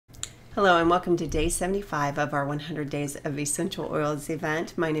Hello and welcome to day 75 of our 100 Days of Essential Oils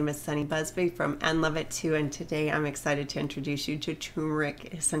event. My name is Sunny Busby from And Love It Too, and today I'm excited to introduce you to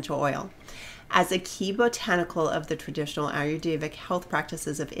turmeric essential oil. As a key botanical of the traditional Ayurvedic health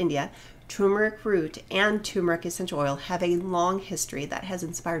practices of India, turmeric root and turmeric essential oil have a long history that has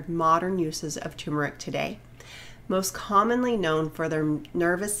inspired modern uses of turmeric today. Most commonly known for their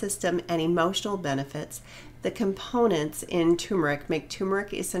nervous system and emotional benefits, the components in turmeric make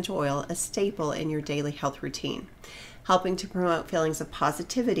turmeric essential oil a staple in your daily health routine. Helping to promote feelings of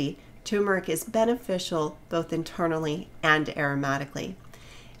positivity, turmeric is beneficial both internally and aromatically.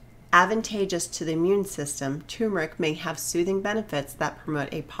 Advantageous to the immune system, turmeric may have soothing benefits that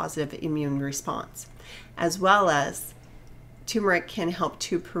promote a positive immune response, as well as turmeric can help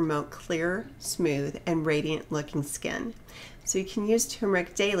to promote clear, smooth, and radiant looking skin. So you can use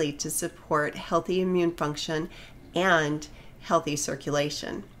turmeric daily to support healthy immune function and healthy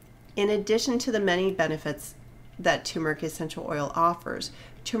circulation. In addition to the many benefits that turmeric essential oil offers,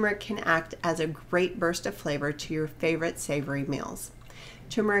 turmeric can act as a great burst of flavor to your favorite savory meals.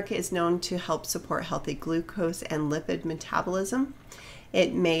 Turmeric is known to help support healthy glucose and lipid metabolism.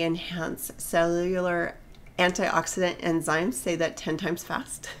 It may enhance cellular antioxidant enzymes, say that 10 times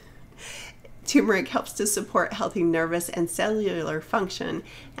fast. Turmeric helps to support healthy nervous and cellular function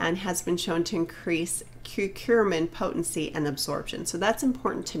and has been shown to increase curcumin potency and absorption. So that's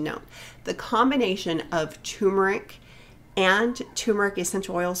important to note. The combination of turmeric and turmeric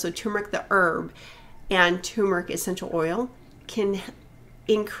essential oil, so turmeric the herb and turmeric essential oil, can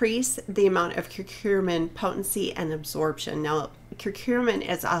increase the amount of curcumin potency and absorption. Now, curcumin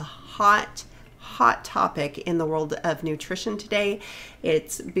is a hot topic in the world of nutrition today.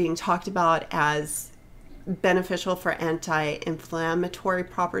 It's being talked about as beneficial for anti-inflammatory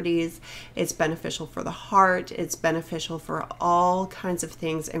properties. It's beneficial for the heart. It's beneficial for all kinds of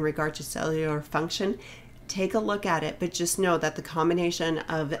things in regard to cellular function. Take a look at it, but just know that the combination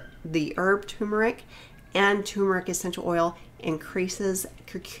of the herb turmeric and turmeric essential oil increases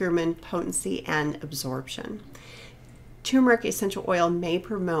curcumin potency and absorption. Turmeric essential oil may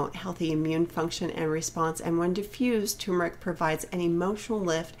promote healthy immune function and response, and when diffused, turmeric provides an emotional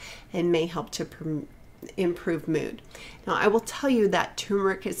lift and may help to improve mood. Now, I will tell you that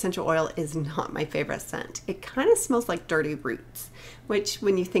turmeric essential oil is not my favorite scent. It kind of smells like dirty roots, which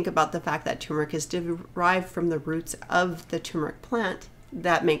when you think about the fact that turmeric is derived from the roots of the turmeric plant,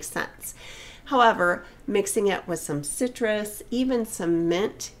 that makes sense. However, mixing it with some citrus, even some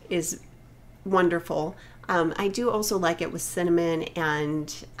mint, is wonderful. I do also like it with cinnamon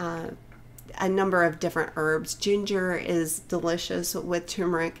and a number of different herbs. Ginger is delicious with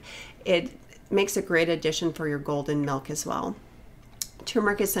turmeric. It makes a great addition for your golden milk as well.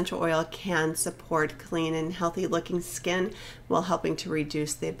 Turmeric essential oil can support clean and healthy looking skin while helping to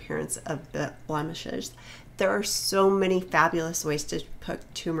reduce the appearance of blemishes. There are so many fabulous ways to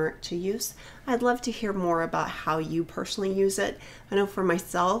put turmeric to use. I'd love to hear more about how you personally use it. I know for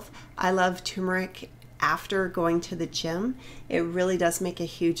myself, I love turmeric after going to the gym. It really does make a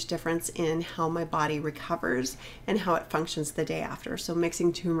huge difference in how my body recovers and how it functions the day after. So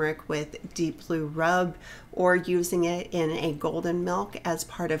mixing turmeric with deep blue rub or using it in a golden milk as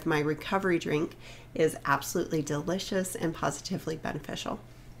part of my recovery drink is absolutely delicious and positively beneficial.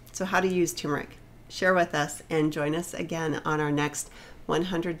 So how to use turmeric? Share with us and join us again on our next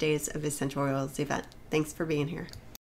 100 Days of Essential Oils event. Thanks for being here.